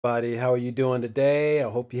Buddy, how are you doing today? I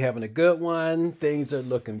hope you're having a good one. Things are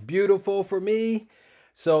looking beautiful for me.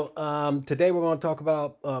 Today we're going to talk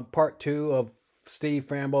about part two of Steve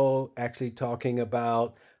Framble actually talking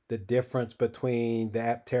about the difference between the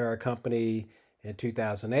Aptera company in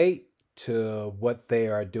 2008 to what they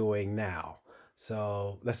are doing now.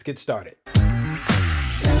 So let's get started.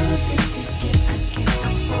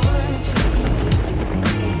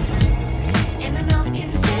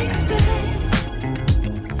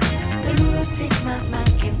 My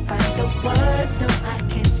mind can't find the words, no, I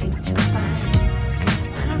can't seem to find.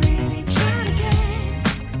 But I'm really trying to get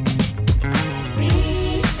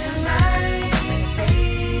reason, rhyme, and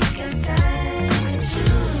sake of time and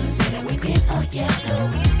choose whether we green or yellow,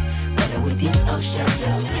 whether we deep or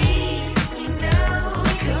shallow. Please me now,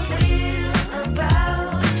 'cause we're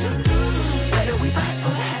about to lose, whether we buy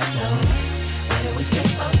or hello, whether we stay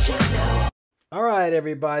or jello. All right,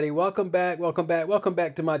 everybody, welcome back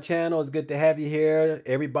to my channel. It's good to have you here.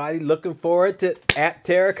 Everybody looking forward to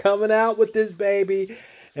Aptera coming out with this baby.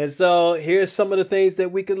 And so here's some of the things that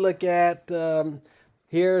we could look at.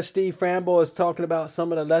 Here, Steve Framble is talking about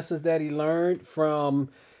some of the lessons that he learned from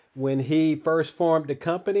when he first formed the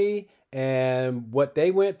company and what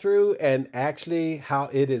they went through, and actually how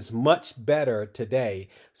it is much better today.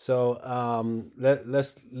 So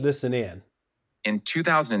let's listen in. In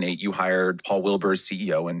 2008, you hired Paul Wilbur as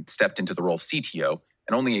CEO and stepped into the role of CTO.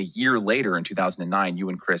 And only a year later, in 2009, you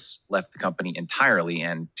and Chris left the company entirely.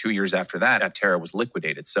 And 2 years after that, Aptera was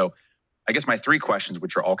liquidated. So I guess my three questions,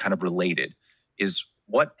 which are all kind of related, is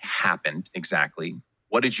what happened exactly?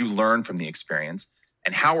 What did you learn from the experience?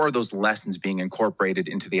 And how are those lessons being incorporated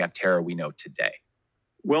into the Aptera we know today?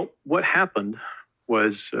 Well, what happened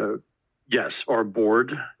was, yes, our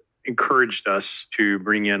board encouraged us to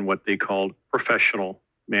bring in what they called professional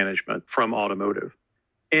management from automotive.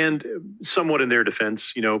 And somewhat in their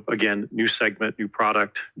defense, again, new segment, new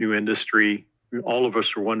product, new industry. All of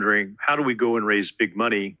us were wondering, how do we go and raise big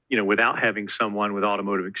money, without having someone with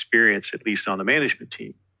automotive experience, at least on the management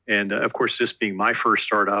team? And of course, this being my first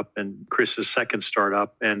startup and Chris's second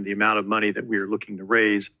startup, and the amount of money that we were looking to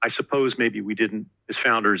raise, I suppose maybe we didn't, as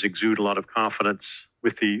founders, exude a lot of confidence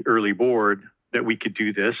with the early board that we could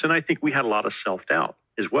do this. And I think we had a lot of self-doubt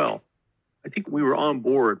as well. I think we were on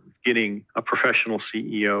board with getting a professional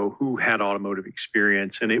CEO who had automotive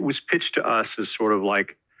experience. And it was pitched to us as sort of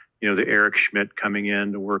like, the Eric Schmidt coming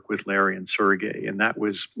in to work with Larry and Sergey. And that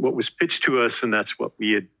was what was pitched to us, and that's what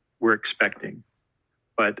were expecting.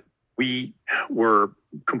 But we were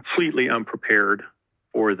completely unprepared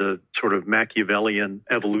for the sort of Machiavellian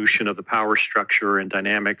evolution of the power structure and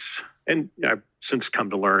dynamics. And I've since come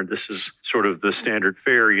to learn this is sort of the standard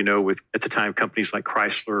fare, with at the time companies like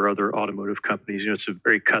Chrysler or other automotive companies. It's a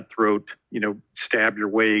very cutthroat, stab your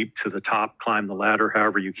way to the top, climb the ladder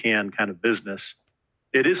however you can kind of business.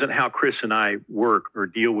 It isn't how Chris and I work or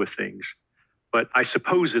deal with things, but I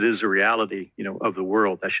suppose it is a reality, of the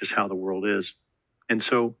world. That's just how the world is. And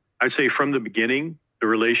so I'd say from the beginning, the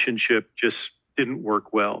relationship just didn't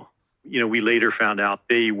work well. We later found out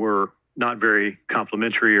they were not very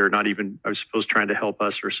complimentary, or not even, I suppose, trying to help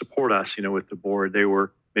us or support us, with the board. They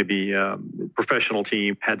were maybe professional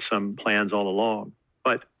team, had some plans all along.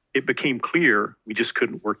 But it became clear we just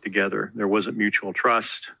couldn't work together. There wasn't mutual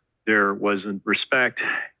trust. There wasn't respect.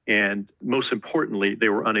 And most importantly, they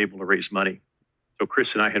were unable to raise money. So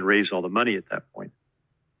Chris and I had raised all the money at that point.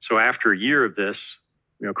 So after a year of this,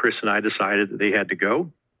 Chris and I decided that they had to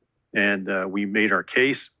go. And we made our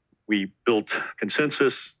case. We built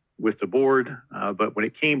consensus with the board. But when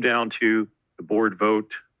it came down to the board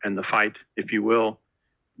vote and the fight, if you will,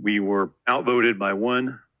 we were outvoted by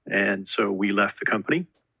one. And so we left the company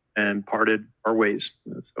and parted our ways.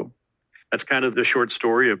 So that's kind of the short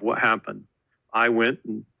story of what happened. I went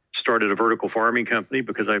and started a vertical farming company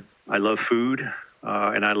because I love food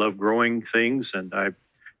and I love growing things, and I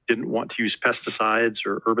didn't want to use pesticides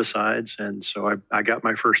or herbicides. And so I got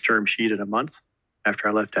my first term sheet in a month after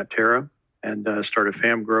I left Aptera, and started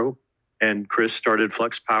FamGrow. And Chris started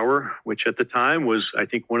Flux Power, which at the time was, I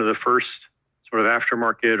think, one of the first sort of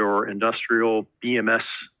aftermarket or industrial BMS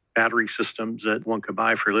battery systems that one could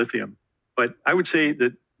buy for lithium. But I would say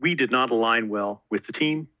that we did not align well with the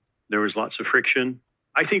team. There was lots of friction.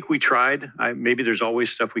 I think we tried. Maybe there's always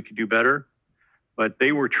stuff we could do better, but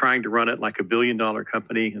they were trying to run it like $1 billion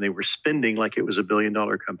company, and they were spending like it was $1 billion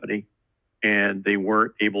company, and they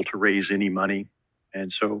weren't able to raise any money.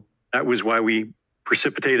 And so that was why we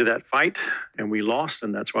precipitated that fight, and we lost,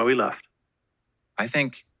 and that's why we left. I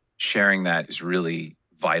think sharing that is really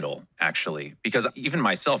vital, actually, because even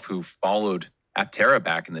myself, who followed Aptera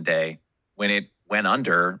back in the day, when it went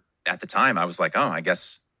under, at the time, I was like, oh, I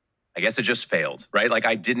guess I guess it just failed, right? Like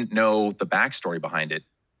I didn't know the backstory behind it.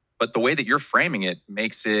 But the way that you're framing it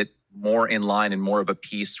makes it more in line and more of a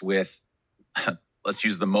piece with, let's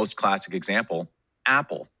use the most classic example,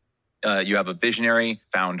 Apple. You have a visionary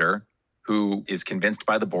founder who is convinced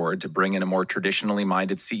by the board to bring in a more traditionally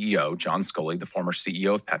minded CEO, John Sculley, the former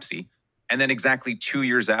CEO of Pepsi. And then exactly 2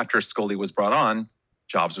 years after Sculley was brought on,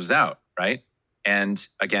 Jobs was out, right? And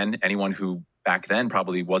again, anyone who back then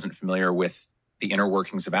probably wasn't familiar with the inner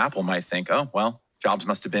workings of Apple might think, oh, well, Jobs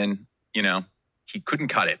must have been, he couldn't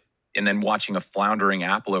cut it. And then watching a floundering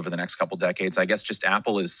Apple over the next couple decades, I guess just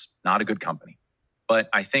Apple is not a good company. But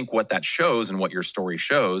I think what that shows and what your story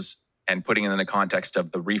shows, and putting it in the context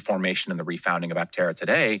of the reformation and the refounding of Aptera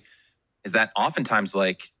today, is that oftentimes,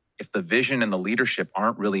 like, if the vision and the leadership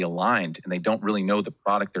aren't really aligned and they don't really know the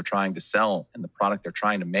product they're trying to sell and the product they're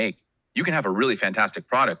trying to make, you can have a really fantastic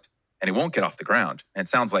product and it won't get off the ground. And it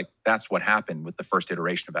sounds like that's what happened with the first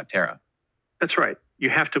iteration of Aptera. That's right. You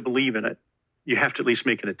have to believe in it. You have to at least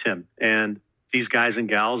make an attempt. And these guys and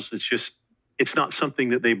gals, it's not something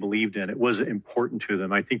that they believed in. It wasn't important to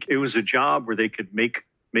them. I think it was a job where they could make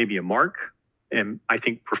maybe a mark. And I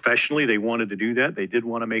think professionally they wanted to do that. They did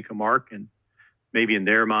want to make a mark. And maybe in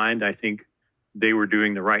their mind, I think they were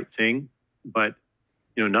doing the right thing. But,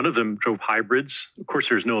 none of them drove hybrids. Of course,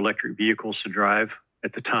 there's no electric vehicles to drive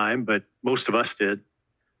at the time, but most of us did.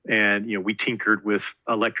 And, we tinkered with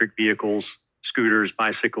electric vehicles, scooters,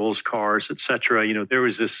 bicycles, cars, et cetera. There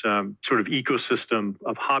was this sort of ecosystem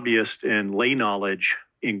of hobbyists and lay knowledge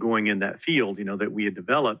in going in that field, that we had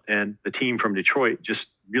developed. And the team from Detroit just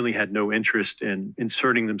really had no interest in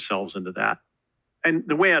inserting themselves into that. And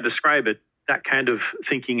the way I describe it, that kind of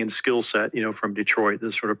thinking and skill set, from Detroit,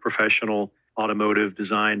 this sort of professional automotive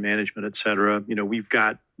design, management, et cetera. We've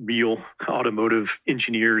got real automotive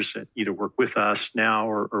engineers that either work with us now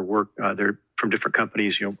or work, they're from different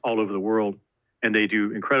companies, all over the world, and they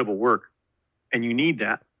do incredible work. And you need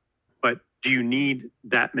that. But do you need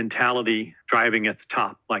that mentality driving at the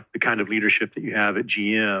top, like the kind of leadership that you have at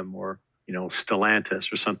GM or,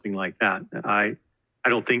 Stellantis or something like that? I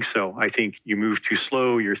don't think so. I think you move too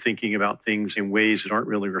slow. You're thinking about things in ways that aren't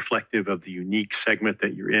really reflective of the unique segment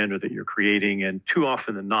that you're in or that you're creating. And too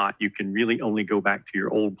often than not, you can really only go back to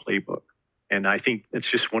your old playbook. And I think it's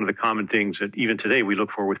just one of the common things that even today we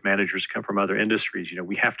look for with managers who come from other industries.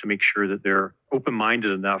 We have to make sure that they're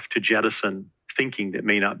open-minded enough to jettison thinking that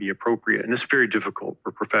may not be appropriate. And it's very difficult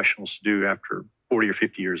for professionals to do after 40 or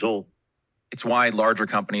 50 years old. It's why larger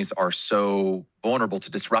companies are so vulnerable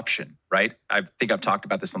to disruption, right? I think I've talked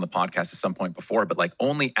about this on the podcast at some point before, but like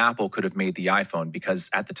only Apple could have made the iPhone because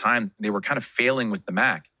at the time they were kind of failing with the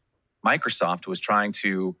Mac. Microsoft was trying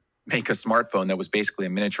to make a smartphone that was basically a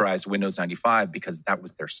miniaturized Windows 95 because that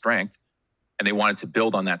was their strength. And they wanted to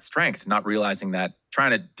build on that strength, not realizing that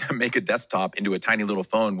trying to make a desktop into a tiny little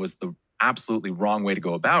phone was the absolutely wrong way to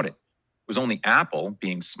go about it. It was only Apple,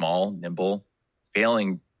 being small, nimble,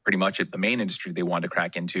 failing pretty much at the main industry they wanted to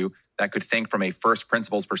crack into, that could think from a first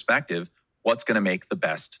principles perspective, what's going to make the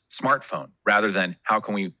best smartphone, rather than how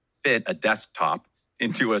can we fit a desktop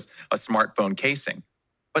into a smartphone casing.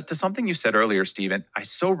 But to something you said earlier, Stephen, I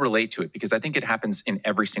so relate to it because I think it happens in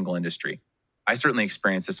every single industry. I certainly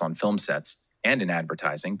experienced this on film sets and in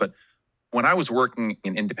advertising, but when I was working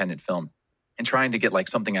in independent film and trying to get like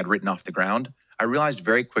something I'd written off the ground, I realized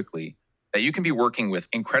very quickly that you can be working with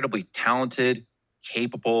incredibly talented,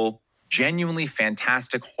 capable, genuinely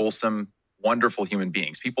fantastic, wholesome, wonderful human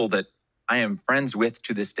beings, people that I am friends with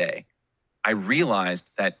to this day. I realized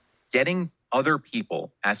that getting other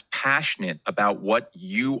people as passionate about what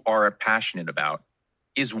you are passionate about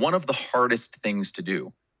is one of the hardest things to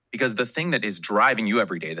do, because the thing that is driving you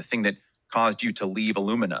every day, the thing that caused you to leave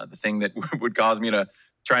Illumina, the thing that would cause me to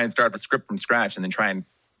try and start a script from scratch and then try and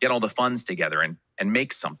get all the funds together and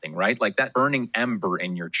make something, right? Like that burning ember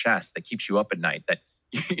in your chest that keeps you up at night that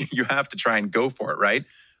you have to try and go for it, right?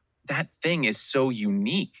 That thing is so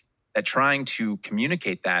unique that trying to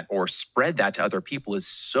communicate that or spread that to other people is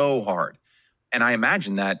so hard. And I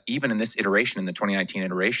imagine that even in this iteration, in the 2019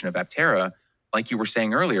 iteration of Aptera, like you were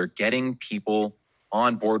saying earlier, getting people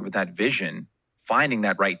on board with that vision, finding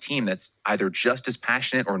that right team that's either just as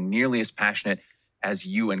passionate or nearly as passionate as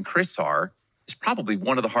you and Chris are, is probably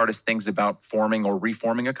one of the hardest things about forming or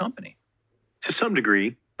reforming a company. To some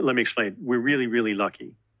degree, let me explain. We're really, really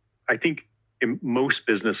lucky. I think in most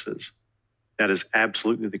businesses, that is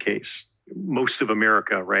absolutely the case. Most of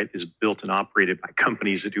America, right, is built and operated by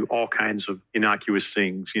companies that do all kinds of innocuous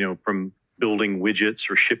things, from building widgets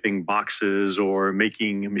or shipping boxes or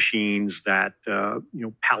making machines that,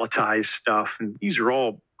 palletize stuff. And these are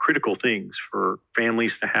all critical things for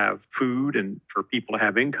families to have food and for people to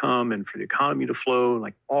have income and for the economy to flow,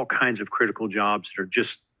 like all kinds of critical jobs that are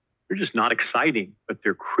they're just not exciting, but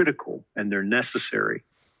they're critical and they're necessary.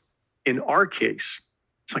 In our case,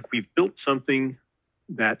 it's like we've built something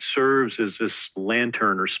that serves as this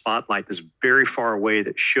lantern or spotlight that's very far away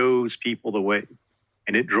that shows people the way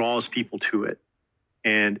and it draws people to it.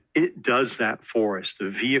 And it does that for us. The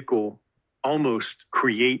vehicle almost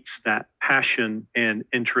creates that passion and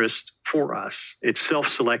interest for us. It's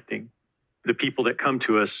self-selecting. The people that come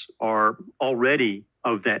to us are already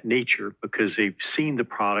of that nature because they've seen the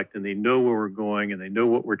product and they know where we're going and they know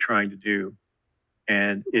what we're trying to do.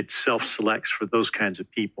 And it self-selects for those kinds of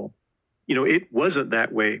people. You know, it wasn't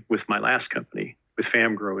that way with my last company, with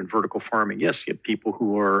FamGrow and vertical farming. Yes, you have people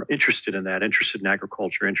who are interested in that, interested in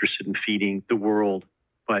agriculture, interested in feeding the world.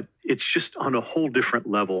 But it's just on a whole different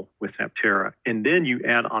level with Aptera. And then you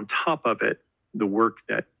add on top of it the work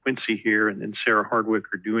that Quincy here and Sarah Hardwick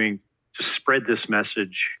are doing to spread this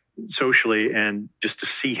message socially and just to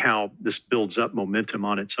see how this builds up momentum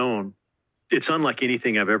on its own. It's unlike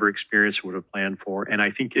anything I've ever experienced or would have planned for. And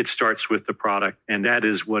I think it starts with the product. And that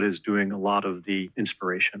is what is doing a lot of the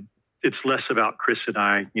inspiration. It's less about Chris and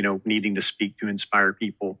I, needing to speak to inspire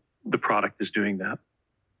people. The product is doing that.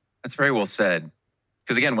 That's very well said.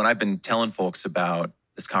 Because again, when I've been telling folks about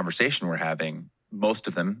this conversation we're having, most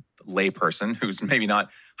of them, layperson who's maybe not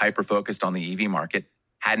hyper-focused on the EV market,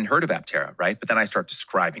 hadn't heard of Aptera, right? But then I start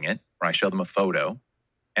describing it, or I show them a photo.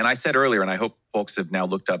 And I said earlier, and I hope folks have now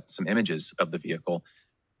looked up some images of the vehicle,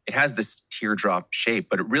 it has this teardrop shape,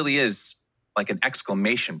 but it really is like an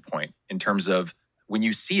exclamation point in terms of when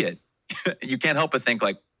you see it, you can't help but think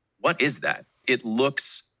like, what is that? It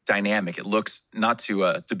looks dynamic. It looks, not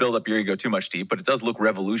to build up your ego too much, Steve, but it does look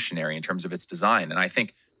revolutionary in terms of its design. And I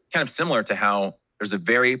think kind of similar to how there's a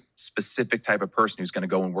very specific type of person who's going to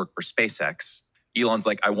go and work for SpaceX. Elon's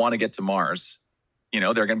like, I want to get to Mars. There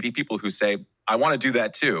are going to be people who say, I want to do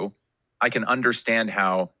that too. I can understand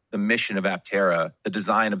how the mission of Aptera, the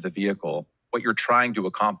design of the vehicle, what you're trying to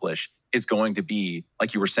accomplish is going to be,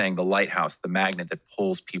 like you were saying, the lighthouse, the magnet that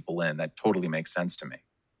pulls people in. That totally makes sense to me.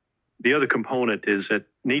 The other component is that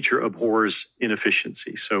nature abhors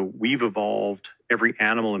inefficiency. So we've evolved, every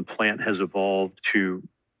animal and plant has evolved to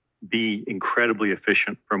be incredibly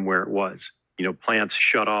efficient from where it was. Plants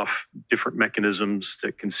shut off different mechanisms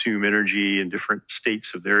that consume energy in different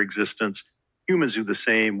states of their existence. Humans do the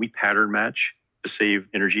same. We pattern match to save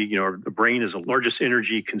energy. The brain is the largest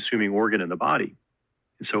energy consuming organ in the body.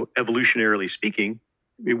 And so evolutionarily speaking,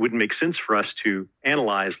 it wouldn't make sense for us to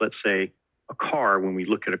analyze, let's say, a car. When we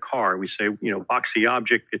look at a car, we say, boxy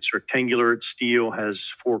object, it's rectangular, it's steel,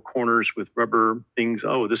 has four corners with rubber things.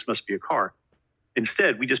 Oh, this must be a car.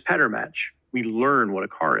 Instead, we just pattern match. We learn what a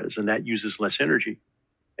car is, and that uses less energy.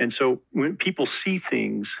 And so when people see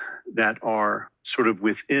things that are sort of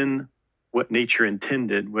within what nature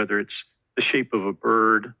intended, whether it's the shape of a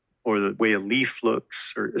bird or the way a leaf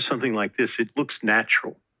looks or something like this, it looks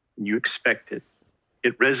natural. You expect it.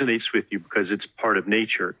 It resonates with you because it's part of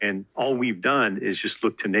nature. And all we've done is just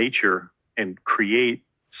look to nature and create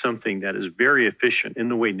something that is very efficient in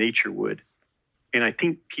the way nature would. And I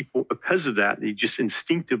think people, because of that, they just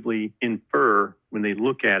instinctively infer when they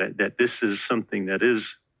look at it that this is something that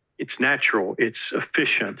it's natural, it's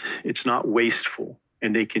efficient, it's not wasteful.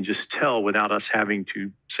 And they can just tell without us having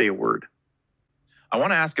to say a word. I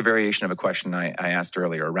want to ask a variation of a question I asked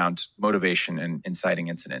earlier around motivation and inciting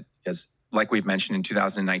incident. Because like we've mentioned, in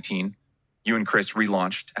 2019, you and Chris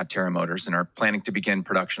relaunched Aptera Motors and are planning to begin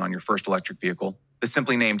production on your first electric vehicle, the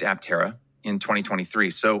simply named Aptera, in 2023.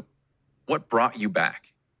 So what brought you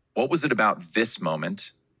back? What was it about this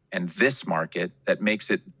moment and this market that makes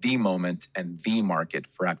it the moment and the market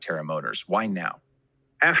for Aptera Motors? Why now?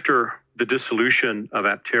 After the dissolution of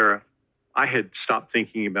Aptera, I had stopped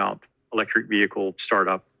thinking about electric vehicle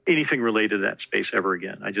startup, anything related to that space ever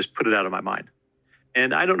again. I just put it out of my mind.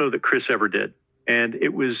 And I don't know that Chris ever did. And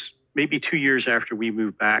it was maybe 2 years after we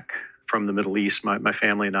moved back from the Middle East, my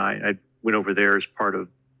family and I went over there as part of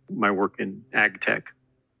my work in ag tech.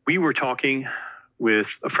 We were talking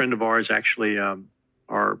with a friend of ours, actually,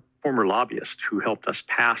 our former lobbyist who helped us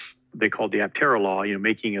pass, they called the Aptera law,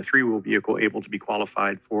 making a three-wheel vehicle able to be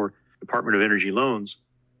qualified for Department of Energy loans.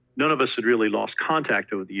 None of us had really lost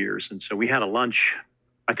contact over the years. And so we had a lunch,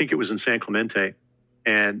 I think it was in San Clemente.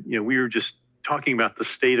 And, we were just talking about the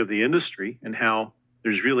state of the industry and how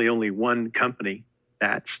there's really only one company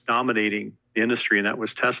that's dominating the industry, and that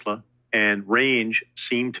was Tesla. And range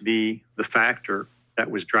seemed to be the factor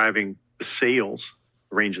that was driving the sales,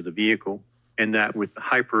 the range of the vehicle. And that with the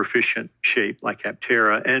hyper efficient shape like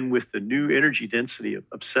Aptera and with the new energy density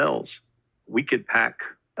of cells, we could pack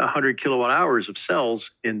 100 kilowatt hours of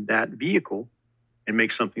cells in that vehicle and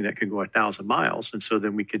make something that could go 1,000 miles. And so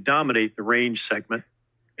then we could dominate the range segment.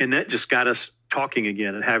 And that just got us talking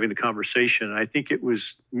again and having the conversation. And I think it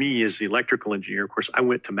was me as the electrical engineer. Of course, I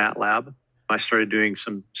went to MATLAB. I started doing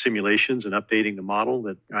some simulations and updating the model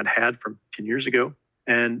that I'd had from 10 years ago.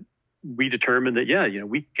 And we determined that,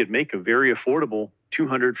 we could make a very affordable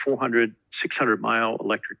 200, 400, 600 mile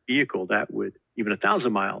electric vehicle that would even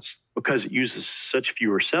 1,000 miles, because it uses such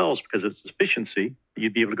fewer cells because of its efficiency.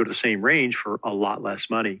 You'd be able to go to the same range for a lot less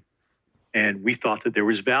money. And we thought that there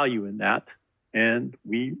was value in that. And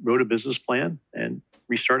we wrote a business plan and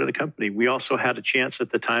restarted the company. We also had a chance at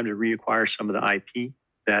the time to reacquire some of the IP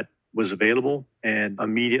that was available and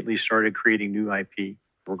immediately started creating new IP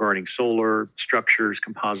regarding solar, structures,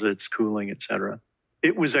 composites, cooling, et cetera.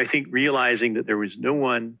 It was, I think, realizing that there was no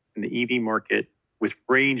one in the EV market, with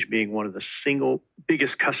range being one of the single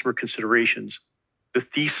biggest customer considerations. The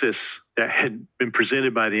thesis that had been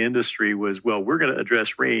presented by the industry was, well, we're going to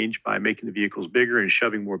address range by making the vehicles bigger and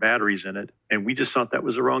shoving more batteries in it. And we just thought that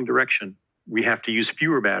was the wrong direction. We have to use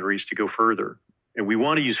fewer batteries to go further. And we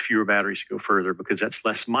want to use fewer batteries to go further because that's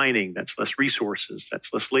less mining, that's less resources,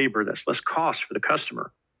 that's less labor, that's less cost for the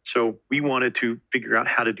customer. So we wanted to figure out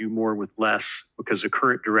how to do more with less, because the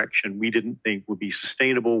current direction we didn't think would be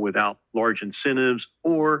sustainable without large incentives,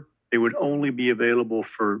 or they would only be available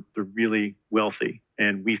for the really wealthy.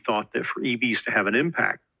 And we thought that for EVs to have an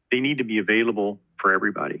impact, they need to be available for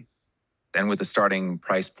everybody. And with a starting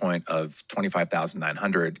price point of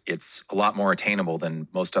 $25,900, it's a lot more attainable than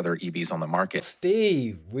most other EVs on the market.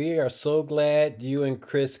 Steve, we are so glad you and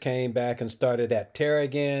Chris came back and started Aptera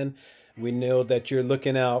again. We know that you're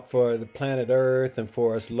looking out for the planet Earth and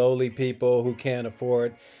for us lowly people who can't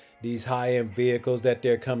afford these high-end vehicles that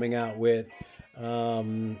they're coming out with.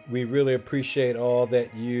 We really appreciate all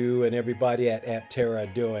that you and everybody at Aptera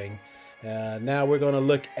are doing. Now we're going to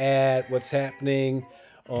look at what's happening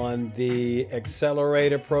on the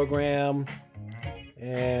accelerator program,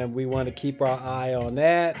 and we want to keep our eye on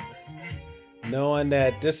that, knowing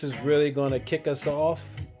that this is really going to kick us off.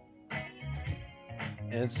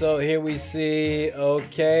 And so here we see,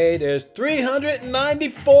 okay, there's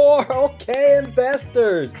 394, okay,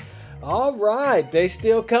 investors. All right, they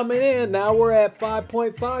still coming in. Now we're at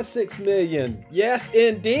 5.56 million. Yes,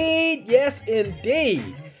 indeed. Yes,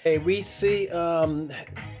 indeed. Hey, we see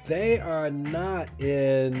they are not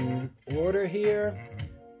in order here.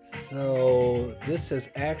 So this has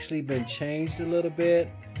actually been changed a little bit.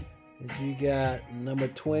 You got number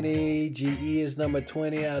 20, GE is number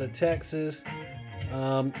 20 out of Texas.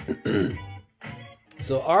 So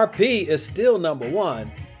RP is still number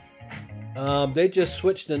 1. They just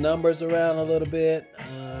switched the numbers around a little bit.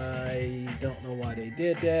 I don't know why they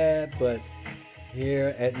did that, but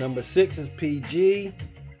here at number 6 is PG.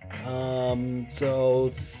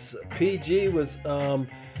 So PG was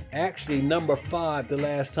actually number 5 the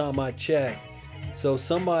last time I checked. So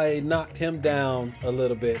somebody knocked him down a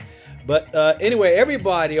little bit. But anyway,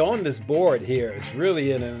 everybody on this board here is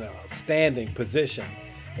really in an outstanding position.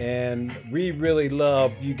 And we really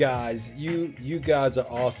love you guys. You guys are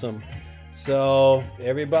awesome. So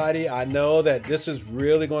everybody, I know that this is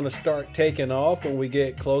really going to start taking off when we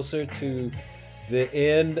get closer to the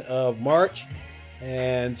end of March.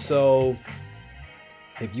 And so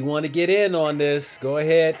if you want to get in on this, go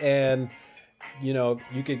ahead and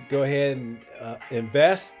you could go ahead and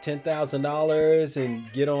invest $10,000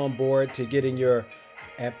 and get on board to getting your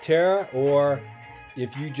Aptera, or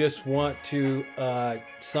if you just want to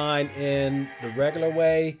sign in the regular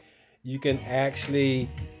way, you can actually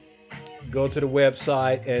go to the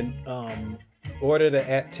website and order the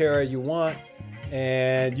Aptera you want,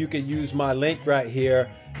 and you can use my link right here.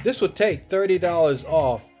 This will take $30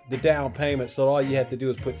 off the down payment, so all you have to do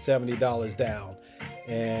is put $70 down.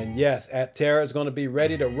 And yes, Aptera is going to be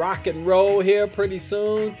ready to rock and roll here pretty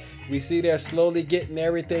soon. We see they're slowly getting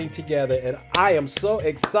everything together, and I am so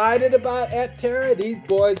excited about Aptera. These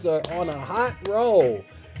boys are on a hot roll.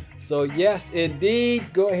 So yes,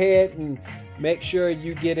 indeed, go ahead and make sure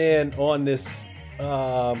you get in on this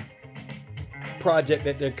project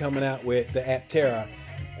that they're coming out with, the Aptera.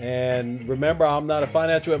 And remember, I'm not a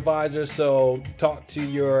financial advisor, so talk to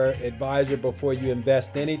your advisor before you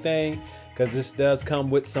invest anything, because this does come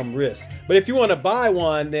with some risk. But if you want to buy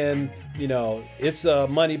one, then it's a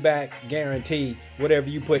money back guarantee. Whatever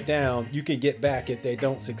you put down, you can get back if they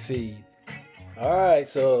don't succeed. All right,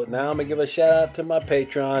 so now I'm gonna give a shout out to my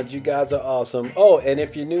patrons. You guys are awesome. Oh, and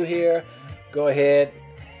if you're new here, go ahead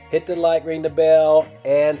hit the like, ring the bell,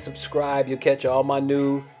 and subscribe. You'll catch all my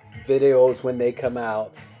new videos when they come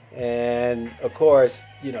out. And of course,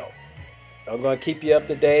 you know, I'm going to keep you up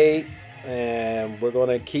to date, and we're going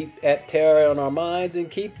to keep Aptera on our minds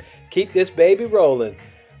and keep this baby rolling.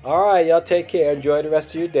 All right, y'all take care. Enjoy the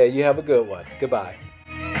rest of your day. You have a good one. Goodbye.